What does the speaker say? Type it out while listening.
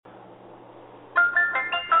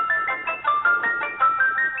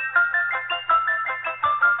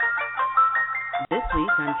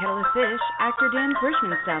On Kettle of Fish, actor Dan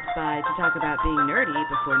Frischman stops by to talk about being nerdy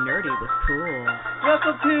before nerdy was cool.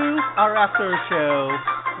 Welcome to our after show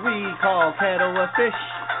we call Kettle of Fish,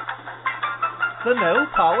 the No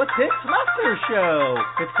Politics Master Show.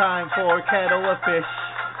 It's time for Kettle of Fish.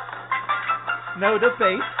 No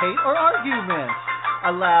debate, hate, or argument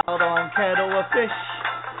allowed on Kettle of Fish.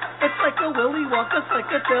 It's like a Willy Wonka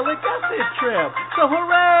psychedelic acid trip. So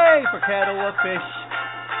hooray for Kettle of Fish.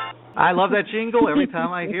 I love that jingle every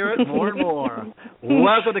time I hear it more and more.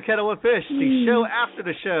 Welcome to Kettle of Fish, the show after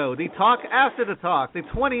the show, the talk after the talk, the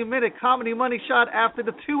 20-minute comedy money shot after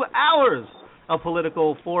the 2 hours of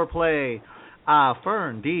political foreplay.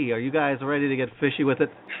 Fern, Dee, are you guys ready to get fishy with it?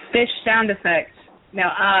 Fish sound effect. Now,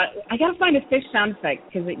 I gotta find a fish sound effect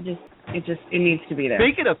because it needs to be there.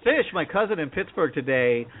 Speaking of fish, my cousin in Pittsburgh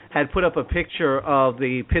today had put up a picture of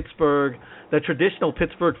the traditional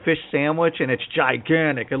Pittsburgh fish sandwich, and it's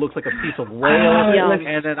gigantic. It looks like a piece of whale.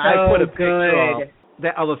 And then I put a picture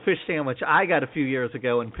of a fish sandwich I got a few years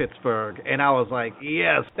ago in Pittsburgh, and I was like,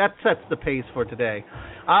 yes, that sets the pace for today.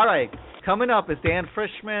 All right. Coming up is Dan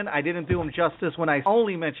Frischman. I didn't do him justice when I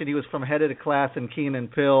only mentioned he was from Head of the Class and Key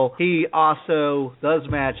 & Peele. He also does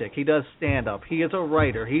magic. He does stand-up. He is a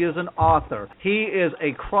writer. He is an author. He is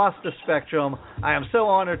across the spectrum. I am so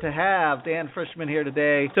honored to have Dan Frischman here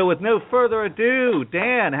today. So with no further ado,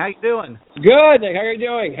 Dan, how you doing? Good, Nick. How are you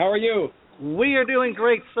doing? How are you? We are doing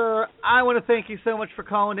great, sir. I want to thank you so much for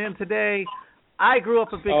calling in today. I grew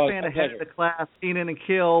up a big fan of Head of the Class, Kenan and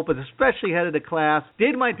Kel, but especially Head of the Class.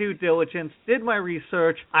 Did my due diligence, did my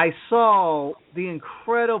research. I saw the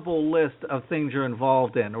incredible list of things you're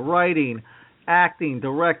involved in: writing, acting,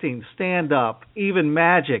 directing, stand-up, even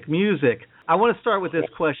magic, music. I want to start with this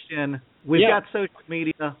question. We've got social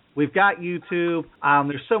media. We've got YouTube.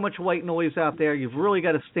 There's so much white noise out there. You've really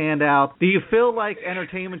got to stand out. Do you feel like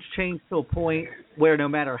entertainment's changed to a point where no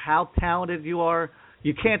matter how talented you are,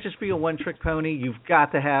 you can't just be a one-trick pony? You've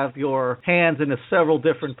got to have your hands in several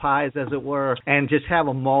different pies, as it were, and just have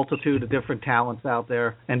a multitude of different talents out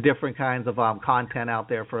there and different kinds of content out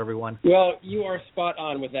there for everyone. Well, you are spot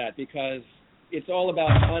on with that, because it's all about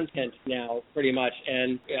content now, pretty much.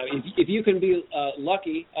 And if you can be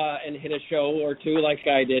lucky and hit a show or two like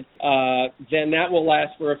I did, then that will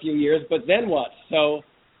last for a few years. But then what? So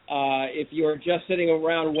if you're just sitting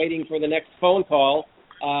around waiting for the next phone call,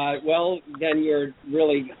 well, then you're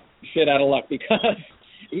really shit out of luck, because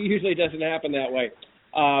it usually doesn't happen that way.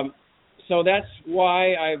 So that's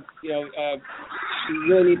why I,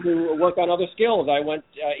 really need to work on other skills. I went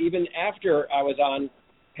even after I was on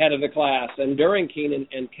Head of the Class and during Kenan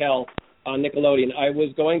and Kel on Nickelodeon, I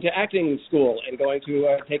was going to acting school and going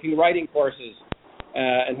to taking writing courses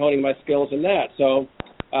and honing my skills in that. So,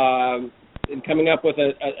 and coming up with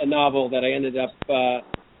a novel that I ended up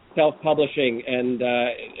self-publishing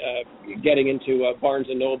and getting into Barnes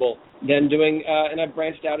 & Noble, then doing, and I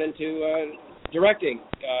branched out into directing.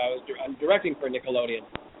 I'm directing for Nickelodeon,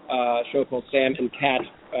 a show called Sam and Cat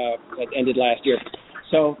that ended last year.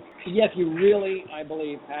 So, yes, you really, I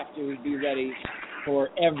believe, have to be ready for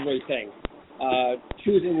everything.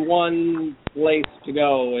 Choosing one place to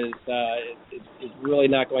go is really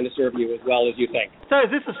not going to serve you as well as you think. So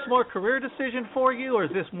is this a smart career decision for you, or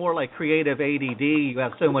is this more like creative ADD? You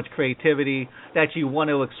have so much creativity that you want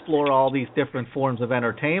to explore all these different forms of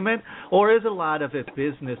entertainment? Or is a lot of it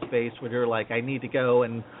business-based where you're like, I need to go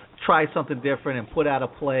and try something different and put out a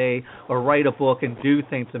play or write a book and do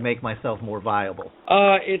things to make myself more viable?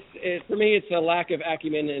 For me, it's a lack of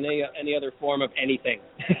acumen in any other form of anything.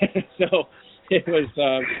 So it was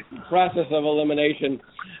a process of elimination.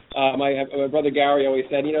 My brother Gary always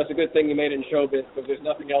said, it's a good thing you made it in showbiz because there's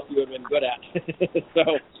nothing else you would have been good at. So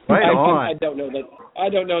I don't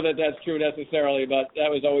know that that's true necessarily, but that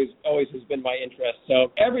was always has been my interest.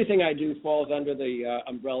 So everything I do falls under the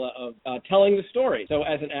umbrella of telling the story. So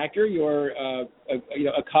as an actor, you're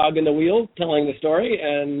a cog in the wheel telling the story,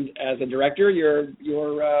 and as a director, you're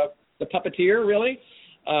the puppeteer, really.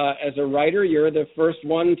 As a writer, you're the first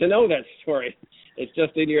one to know that story. It's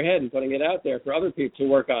just in your head and putting it out there for other people to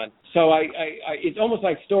work on. So it's almost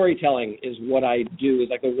like storytelling is what I do, is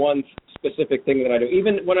like the one specific thing that I do.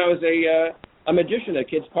 Even when I was a magician at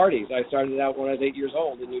kids' parties, I started out when I was 8 years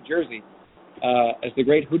old in New Jersey as the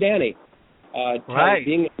great Houdini. Right.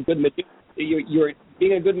 Being a good magician, you're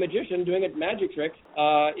being a good magician, doing a magic trick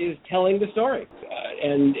is telling the story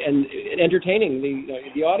and entertaining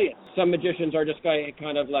the audience. Some magicians are just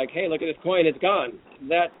kind of like, hey, look at this coin, it's gone.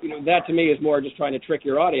 That to me is more just trying to trick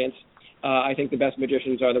your audience. I think the best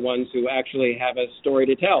magicians are the ones who actually have a story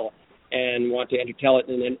to tell. and want to tell it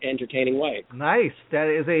in an entertaining way. Nice. That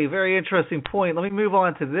is a very interesting point. Let me move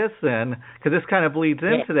on to this then, because this kind of bleeds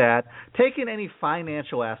into that. Taking any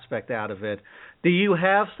financial aspect out of it, do you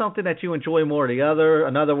have something that you enjoy more than the other?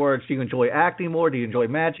 In other words, do you enjoy acting more? Do you enjoy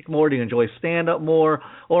magic more? Do you enjoy stand-up more?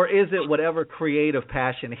 Or is it whatever creative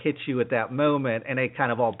passion hits you at that moment and they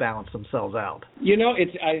kind of all balance themselves out?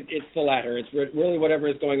 It's the latter. It's really whatever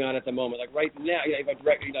is going on at the moment. Like right now,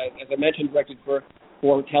 as I mentioned, directed for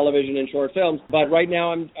television and short films. But right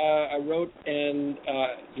now I wrote and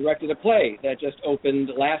directed a play that just opened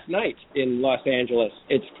last night in Los Angeles.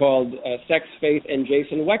 It's called Sex, Faith, and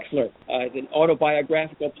Jason Wexler. It's an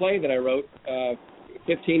autobiographical play that I wrote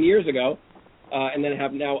 15 years ago. And then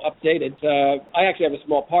have now updated. I actually have a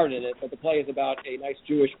small part in it, but the play is about a nice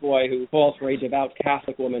Jewish boy who falls for a devout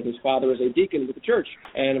Catholic woman whose father is a deacon with the church,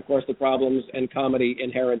 and of course the problems and comedy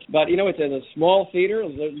inherent. But it's in a small theater,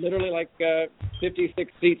 literally like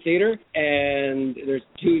 56-seat theater, and there's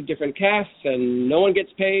 2 different casts, and no one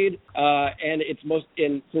gets paid. And it's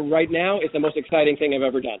for right now, it's the most exciting thing I've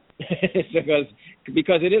ever done,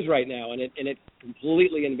 because it is right now, and it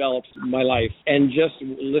completely envelops my life. And just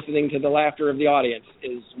listening to the laughter of the audience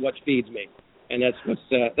is what feeds me, and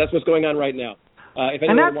that's what's going on right now.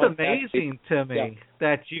 And that's amazing to me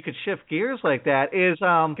that you could shift gears like that. Is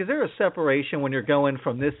there a separation when you're going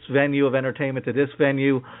from this venue of entertainment to this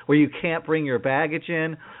venue where you can't bring your baggage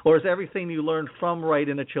in, or is everything you learned from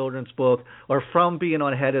writing a children's book or from being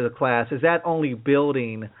on head of the class, is that only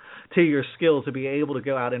building to your skills to be able to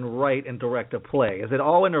go out and write and direct a play? Is it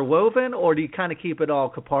all interwoven, or do you kind of keep it all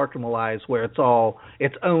compartmentalized where it's all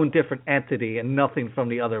its own different entity and nothing from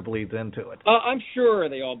the other bleeds into it? I'm sure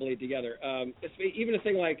they all bleed together. Even a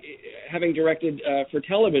thing like having directed for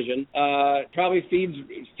television probably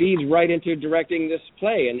feeds right into directing this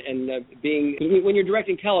play, and being, when you're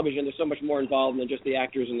directing television, there's so much more involved than just the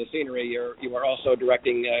actors and the scenery. You are also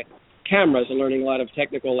directing cameras and learning a lot of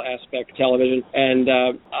technical aspect of television, and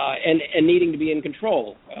needing to be in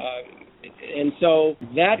control, and so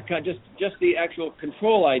that just the actual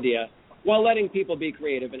control idea, while letting people be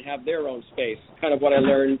creative and have their own space, kind of what I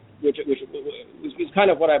learned, which is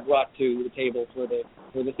kind of what I brought to the table for the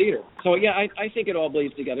theater. So I think it all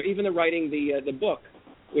bleeds together. Even the writing the book,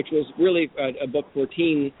 which was really a book for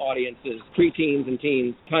teen audiences, preteens and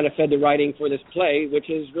teens, kind of fed the writing for this play, which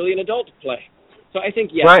is really an adult play. So I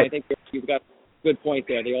think, right. I think you've got a good point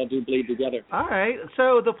there. They all do bleed together. All right.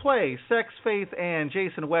 So the play, Sex, Faith, and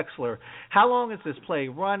Jason Wexler, how long is this play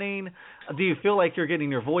running? Do you feel like you're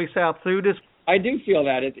getting your voice out through this? I do feel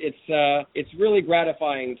that. It's really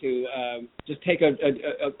gratifying to just take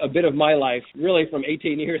a bit of my life, really from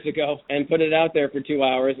 18 years ago, and put it out there for 2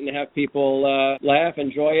 hours and have people laugh,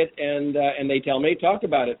 enjoy it, and they tell me, talk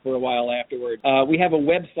about it for a while afterward. We have a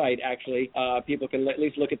website, actually. People can at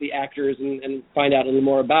least look at the actors and find out a little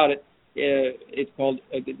more about it. It's called,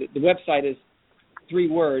 the website is 3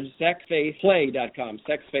 words, sexfaithplay.com,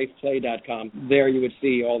 sexfaithplay.com. There you would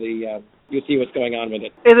see all the... you'll see what's going on with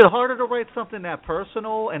it. Is it harder to write something that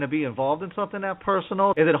personal and to be involved in something that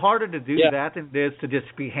personal? Is it harder to do that than it is to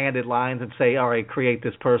just be handed lines and say, all right, create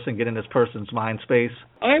this person, get in this person's mind space?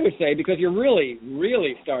 I would say because you're really,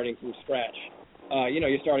 really starting from scratch.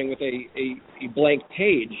 You're starting with a blank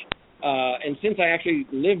page. And since I actually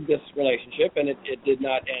lived this relationship and it did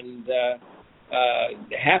not end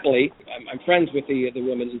happily, I'm friends with the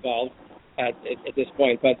woman involved at this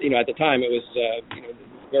point. But, at the time it was,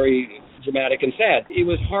 very dramatic and sad. It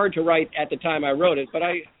was hard to write at the time I wrote it, but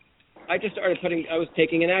I just started I was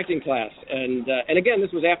taking an acting class, and again,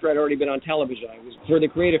 this was after I'd already been on television. For the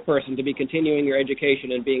creative person to be continuing your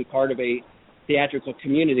education and being part of a theatrical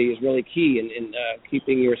community is really key in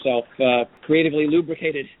keeping yourself creatively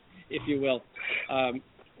lubricated, if you will.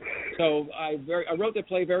 So I wrote the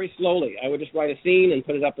play very slowly. I would just write a scene and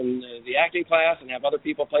put it up in the acting class and have other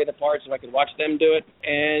people play the part so I could watch them do it.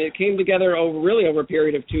 And it came together over a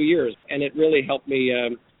period of 2 years. And it really helped me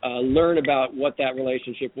learn about what that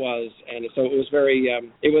relationship was. And so it was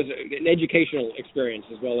it was an educational experience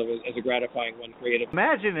as well as a gratifying one, creative.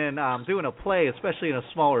 Imagine doing a play, especially in a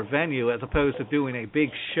smaller venue, as opposed to doing a big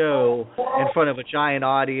show in front of a giant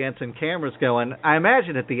audience and cameras going. I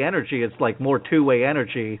imagine that the energy is like more two-way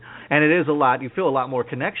energy, and it is you feel a lot more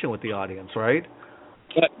connection with the audience, right?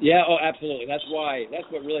 Absolutely. That's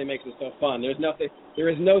what really makes it so fun. There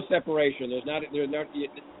is no separation. You're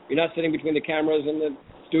not sitting between the cameras and the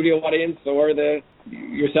studio audience or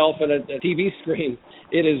yourself and a TV screen.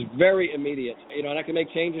 It is very immediate. And I can make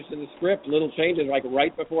changes to the script, little changes like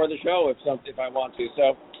right before the show if I want to.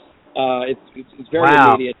 So it's very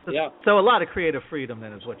immediate. Yeah. So a lot of creative freedom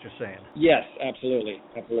then is what you're saying. Yes, absolutely.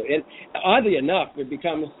 And oddly enough, it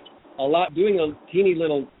becomes doing a teeny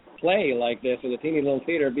little play like this in a teeny little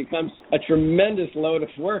theater becomes a tremendous load of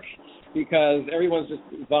work because everyone's just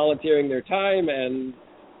volunteering their time, and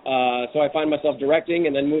so I find myself directing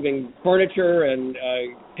and then moving furniture and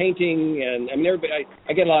painting, and I mean,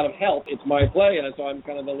 I get a lot of help. It's my play, and so I'm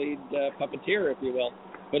kind of the lead puppeteer, if you will,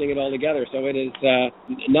 putting it all together. So it is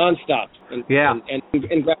nonstop and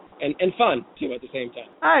fun too at the same time.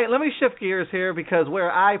 All right, let me shift gears here because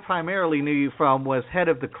where I primarily knew you from was Head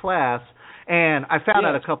of the Class. And I found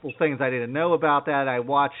out a couple things I didn't know about that. I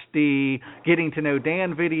watched the Getting to Know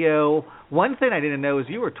Dan video. One thing I didn't know is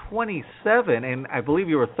you were 27, and I believe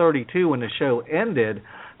you were 32 when the show ended.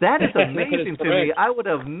 That is amazing to me. I would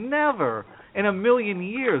have never in a million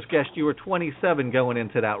years guessed you were 27 going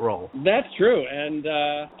into that role. That's true. And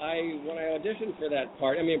when I auditioned for that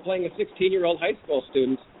part, I mean, playing a 16-year-old high school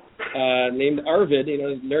student named Arvid,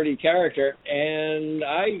 nerdy character, and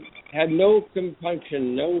I had no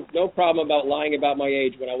compunction, no problem about lying about my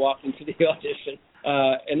age when I walked into the audition.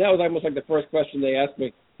 And that was almost like the first question they asked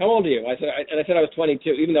me. How old are you? I said I was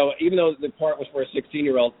 22, even though the part was for a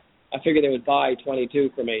 16-year-old. I figured they would buy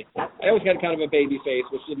 22 for me. I always had kind of a baby face,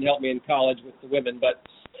 which didn't help me in college with the women, but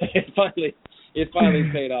it finally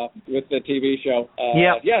paid off with the TV show.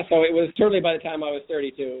 Yeah, so it was certainly by the time I was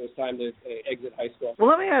 32, it was time to exit high school. Well,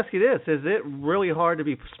 let me ask you this. Is it really hard to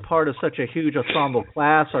be part of such a huge ensemble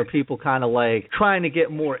class? Are people kind of like trying to get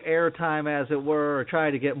more airtime, as it were, or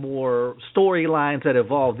trying to get more storylines that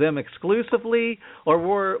involve them exclusively? Or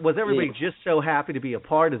was everybody just so happy to be a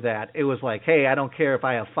part of that? It was like, hey, I don't care if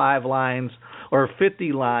I have 5 lines or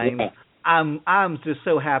 50 lines. Yeah. I'm just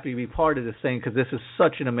so happy to be part of this thing because this is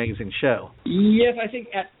such an amazing show. Yes, I think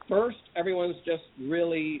at first everyone's just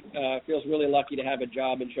really feels really lucky to have a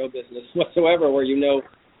job in show business whatsoever, where you know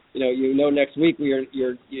next week where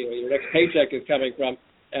your next paycheck is coming from,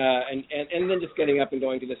 and then just getting up and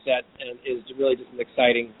going to the set is really just an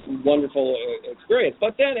exciting, wonderful experience.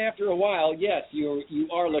 But then after a while, yes, you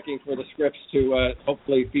are looking for the scripts to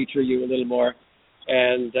hopefully feature you a little more,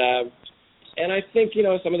 and I think,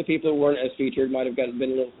 some of the people who weren't as featured might have been a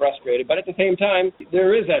little frustrated. But at the same time,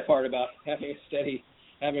 there is that part about having a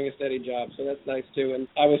steady job. So that's nice, too. And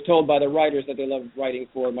I was told by the writers that they loved writing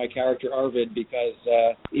for my character, Arvid, because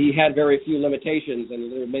he had very few limitations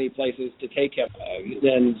and there were many places to take him.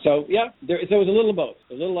 And so, so it was a little of both.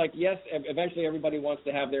 A little like, yes, eventually everybody wants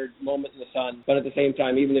to have their moment in the sun. But at the same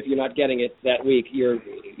time, even if you're not getting it that week, you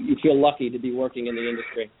feel lucky to be working in the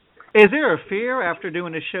industry. Is there a fear after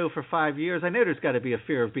doing this show for 5 years? I know there's got to be a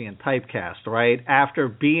fear of being typecast, right? After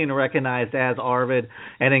being recognized as Arvid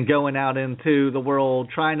and then going out into the world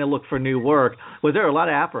trying to look for new work, was there a lot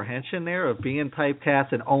of apprehension there of being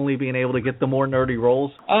typecast and only being able to get the more nerdy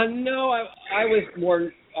roles? No, I was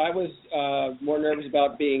more nervous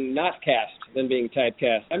about being not cast than being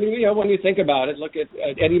typecast. I mean, when you think about it, look at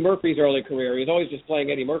Eddie Murphy's early career. He was always just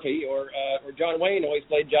playing Eddie Murphy, or John Wayne always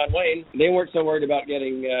played John Wayne. They weren't so worried about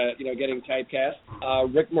getting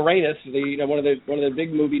typecast. Rick Moranis, one of the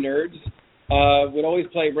big movie nerds, would always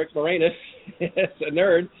play Rick Moranis as a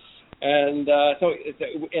nerd, and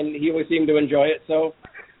he always seemed to enjoy it. So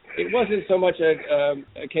it wasn't so much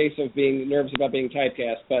a case of being nervous about being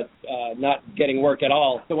typecast, but not getting work at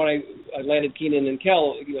all. So when I landed Kenan and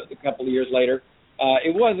Kel a couple of years later,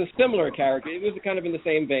 it was a similar character. It was kind of in the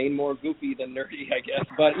same vein, more goofy than nerdy, I guess.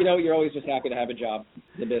 But, you're always just happy to have a job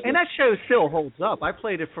in the business. And that show still holds up. I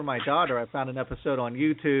played it for my daughter. I found an episode on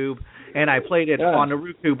YouTube, and I played it on the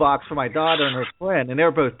Roku box for my daughter and her friend, and they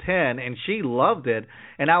were both 10, and she loved it.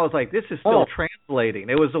 And I was like, this is still translating.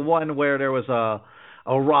 It was the one where there was a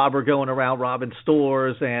robber going around robbing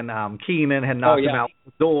stores, and Kenan had knocked him out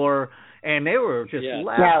the door, and they were just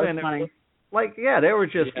laughing. Yeah, it was funny. They were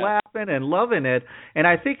just laughing and loving it, and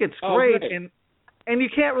I think it's great. And you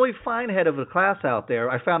can't really find Head of the Class out there.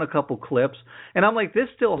 I found a couple clips, and I'm like, this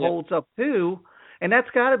still holds up too, and that's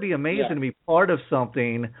got to be amazing to be part of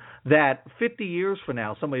something that 50 years from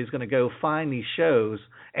now somebody's going to go find these shows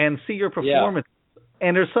and see your performance,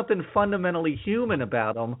 and there's something fundamentally human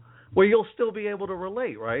about them where you'll still be able to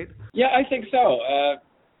relate, right? Yeah, I think so.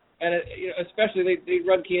 And especially they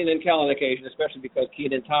run Kenan and Kel on occasion, especially because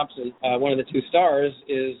Kenan Thompson, one of the 2 stars,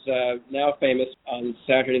 is now famous on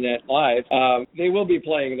Saturday Night Live. They will be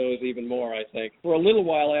playing those even more, I think. For a little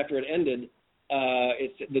while after it ended,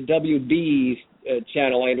 it's the WB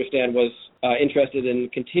channel, I understand, was interested in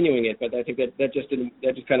continuing it, but I think that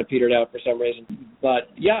just kind of petered out for some reason. But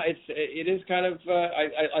yeah, it is kind of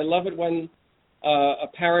I love it when a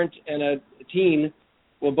parent and a teen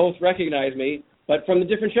will both recognize me, but from the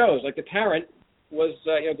different shows. Like the parent was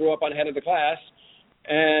grew up on Head of the Class,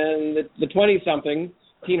 and the 20-something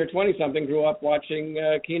teen or 20-something grew up watching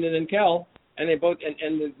Kenan and Kel, and they both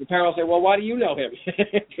and the parents say, well, why do you know him?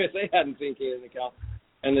 Because they hadn't seen Kenan and Kel,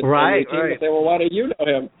 and the teen will say, well, why do you know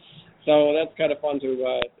him? So that's kind of fun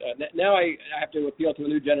to. Now I have to appeal to a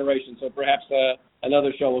new generation, so perhaps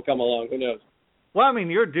another show will come along. Who knows? Well, I mean,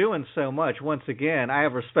 you're doing so much. Once again, I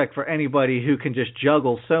have respect for anybody who can just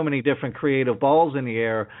juggle so many different creative balls in the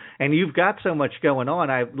air, and you've got so much going on.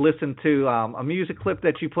 I listened to a music clip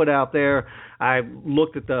that you put out there. I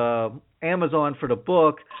looked at the Amazon for the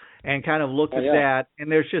book and kind of looked at that,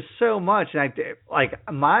 and there's just so much. And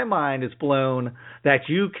my mind is blown that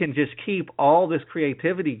you can just keep all this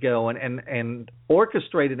creativity going and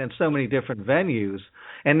orchestrate it in so many different venues.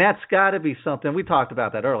 And that's got to be something, we talked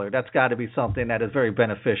about that earlier, that's got to be something that is very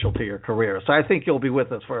beneficial to your career. So I think you'll be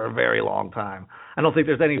with us for a very long time. I don't think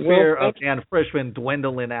there's any fear of Dan Frischman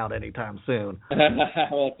dwindling out anytime soon.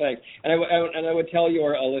 Well, thanks. And I would tell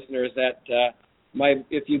your listeners that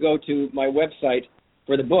if you go to my website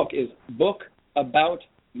for the book is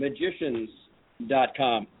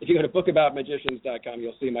bookaboutmagicians.com. If you go to bookaboutmagicians.com,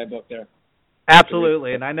 you'll see my book there.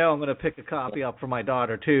 Absolutely, and I know I'm going to pick a copy up for my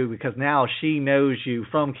daughter, too, because now she knows you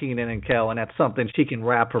from Kenan and Kel, and that's something she can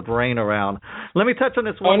wrap her brain around. Let me touch on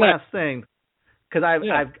this one last thing, because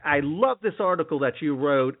I love this article that you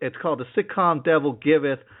wrote. It's called The Sitcom Devil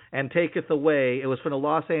Giveth and Taketh Away. It was from the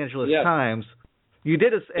Los Angeles Times. You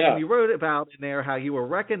did and you wrote about in there how you were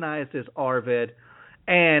recognized as Arvid,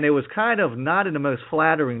 and it was kind of not in the most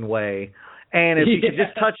flattering way. And if you could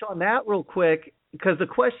just touch on that real quick, because the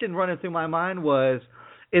question running through my mind was,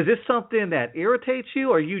 is this something that irritates you,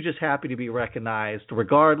 or are you just happy to be recognized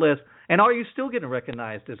regardless? And are you still getting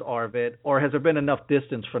recognized as Arvid, or has there been enough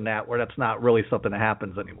distance from that where that's not really something that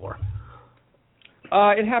happens anymore?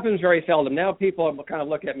 It happens very seldom. Now people kind of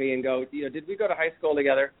look at me and go, did we go to high school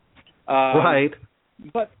together? Right.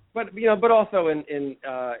 But also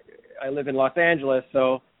I live in Los Angeles,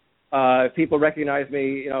 so if people recognize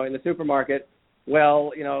me, in the supermarket,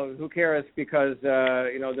 well, who cares? Because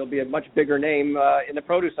there'll be a much bigger name in the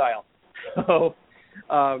produce aisle. So,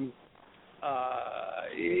 I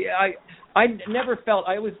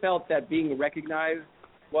always felt that being recognized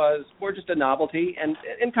was more just a novelty and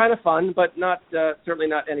kind of fun, but not certainly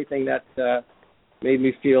not anything that made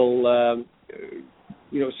me feel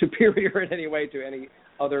superior in any way to any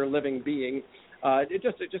other living being. It's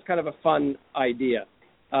just kind of a fun idea.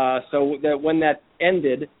 So that when that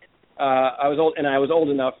ended, I was old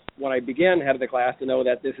enough when I began head of the class to know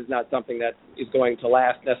that this is not something that is going to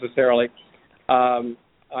last necessarily. I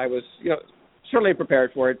was, certainly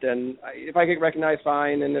prepared for it, and if I get recognized,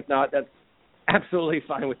 fine, and if not, that's absolutely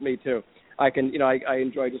fine with me too. I can, I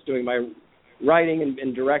enjoy just doing my writing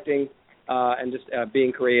and directing, and just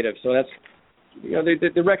being creative. So that's,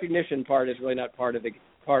 the recognition part is really not part of the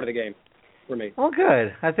game for me. Well,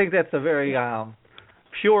 good. I think that's a very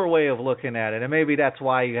pure way of looking at it, and maybe that's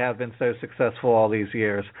why you have been so successful all these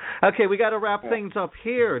years. Okay, we got to wrap things up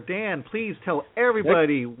here. Dan, please tell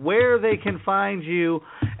everybody where they can find you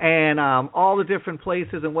and all the different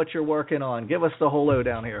places and what you're working on. Give us the whole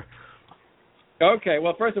lowdown here. Okay,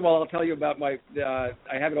 well, first of all, I'll tell you about I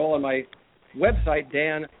have it all on my website,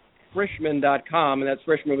 danfrischman.com, and that's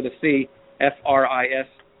Frischman with a C,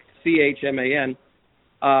 Frischman.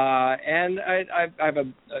 And I have a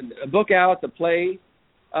book out, the play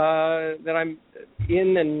that I'm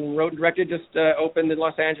in and wrote and directed, just opened in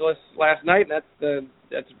Los Angeles last night. That's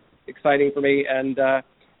exciting for me, and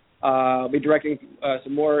I'll be directing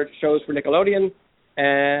some more shows for Nickelodeon,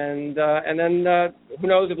 and then who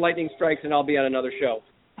knows if lightning strikes and I'll be on another show.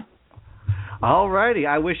 All righty.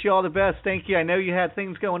 I wish you all the best. Thank you. I know you had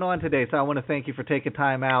things going on today, so I want to thank you for taking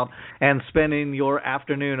time out and spending your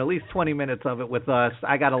afternoon, at least 20 minutes of it with us.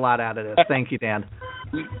 I got a lot out of this. Thank you, Dan.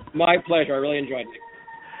 My pleasure. I really enjoyed it.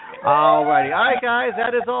 All righty. All right, guys.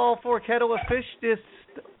 That is all for Kettle of Fish this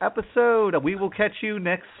episode. We will catch you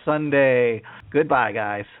next Sunday. Goodbye,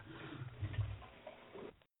 guys.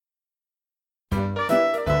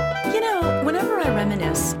 Whenever I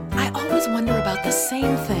reminisce, I always wonder about the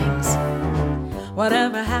same things.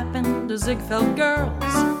 Whatever happened to Ziegfeld girls?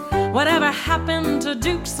 Whatever happened to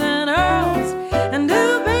Dukes and Earls? And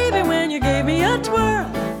oh, baby, when you gave me a twirl,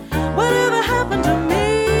 whatever happened to me?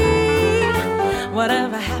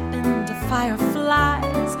 Whatever happened to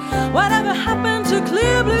fireflies? Whatever happened to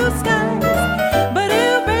clear blue skies? But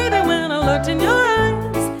oh, baby, when I looked in your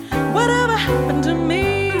eyes, whatever happened to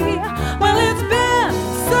me? Well, it's been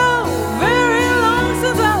so very long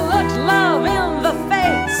since I looked love in the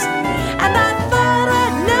face, and I thought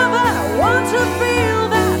I'd never want to feel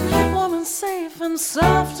that woman's safe and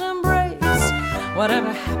soft embrace.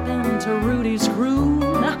 Whatever happened to Rudy's croon?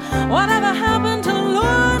 Whatever happened to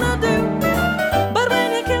Lorna Doone? But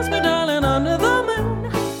when you kiss me, darling, under the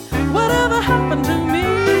moon, whatever happened to me?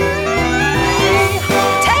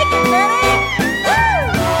 Take it, Benny! Woo!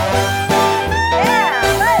 Yeah,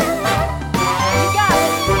 baby! You got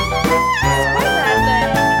it! Swing that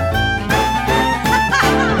thing!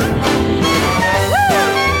 Woo!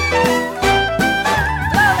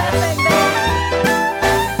 Blow that thing, baby!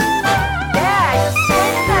 Yeah, you're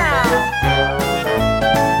swinging now!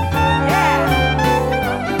 Yeah!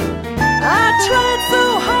 I tried so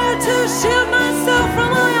hard to shield myself from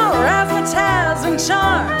all your razzmatazz and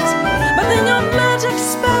charms, but then your magic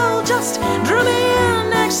spell just drew me in.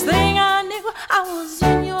 Next thing I knew, I was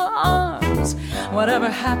in your arms. Whatever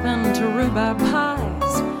happened to rhubarb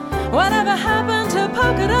pies? Whatever happened to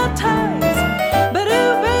polka dot ties?